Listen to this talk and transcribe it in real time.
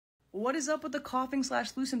What is up with the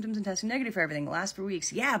coughing/flu symptoms and testing negative for everything? It lasts for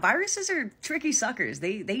weeks. Yeah, viruses are tricky suckers.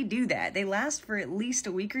 They do that. They last for at least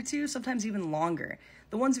a week or two, sometimes even longer.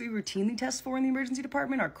 The ones we routinely test for in the emergency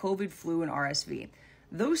department are COVID, flu, and RSV.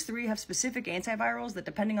 Those three have specific antivirals that,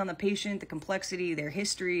 depending on the patient, the complexity, their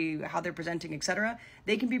history, how they're presenting, etc.,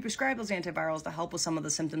 they can be prescribed those antivirals to help with some of the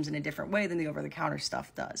symptoms in a different way than the over-the-counter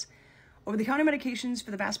stuff does. Over-the-counter medications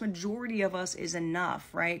for the vast majority of us is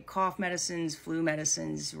enough, right? Cough medicines, flu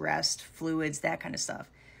medicines, rest, fluids, that kind of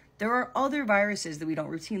stuff. There are other viruses that we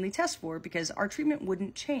don't routinely test for because our treatment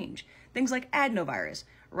wouldn't change. Things like adenovirus,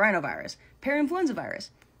 rhinovirus, parainfluenza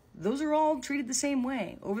virus. Those are all treated the same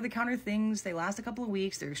way. Over-the-counter things, they last a couple of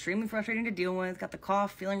weeks, they're extremely frustrating to deal with, got the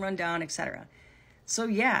cough, feeling run down, etc. So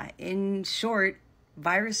yeah, in short,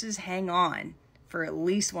 viruses hang on for at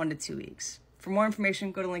least 1 to 2 weeks. For more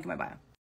information, go to the link in my bio.